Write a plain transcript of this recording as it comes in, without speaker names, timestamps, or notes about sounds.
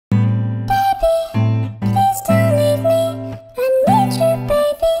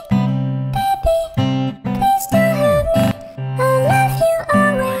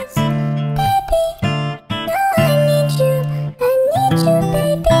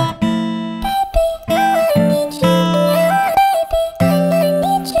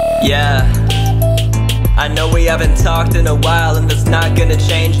haven't talked in a while, and it's not gonna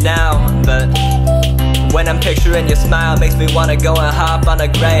change now. But when I'm picturing your smile, makes me wanna go and hop on a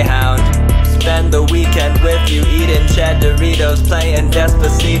Greyhound. Spend the weekend with you, eating Cheddaritos, playing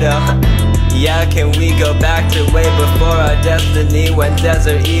Despacito. Yeah, can we go back to way before our destiny went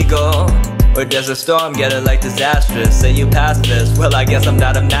Desert Eagle? Or does a storm get it like disastrous? Say you passed this, well I guess I'm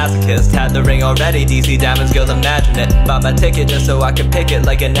not a masochist. Had the ring already, DC Diamonds, girl, imagine it. Bought my ticket just so I could pick it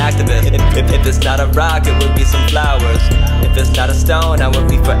like an activist. If it's not a rock, it would be some flowers. If it's not a stone, I would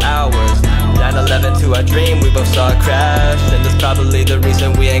be for hours. 9/11 to our dream, we both saw a crash, and that's probably the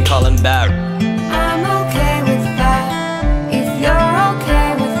reason we ain't calling back. I'm okay with that, if you're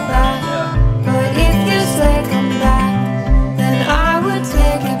okay with that. But if you say come back, then I would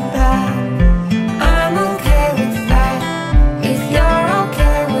take it back. I'm okay with that, if you're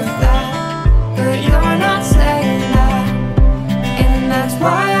okay with that. But you're not saying that, and that's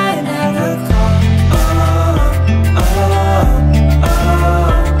why I never call.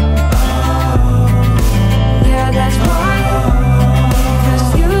 Yeah, that's why, 'cause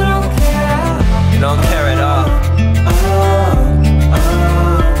you don't care. You don't care at all.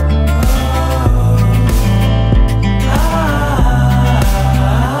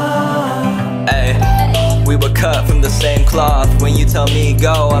 Hey, we were cut from the same cloth. When you tell me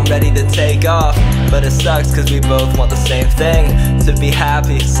go, I'm ready to take off. But it sucks cause we both want the same thing, to be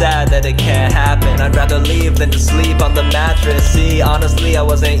happy, sad that it can't happen. I'd rather leave than to sleep on the mattress. See, honestly I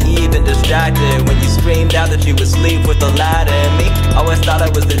wasn't even distracted when you screamed out that you would sleep with Aladdin. Me, always thought I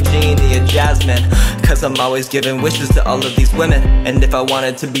was the genie of Jasmine, cause I'm always giving wishes to all of these women. And if I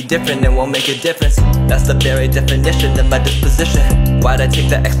wanted to be different, it won't make a difference. That's the very definition of my disposition. Why'd I take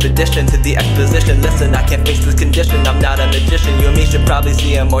the expedition to the exposition? Listen, I can't face this condition, I'm not a magician. You and me should probably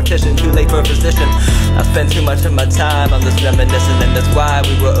see a mortician, too late for a physician. I spend too much of my time on this reminiscing, and that's why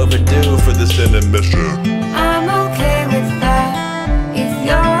we were overdue for this intermission.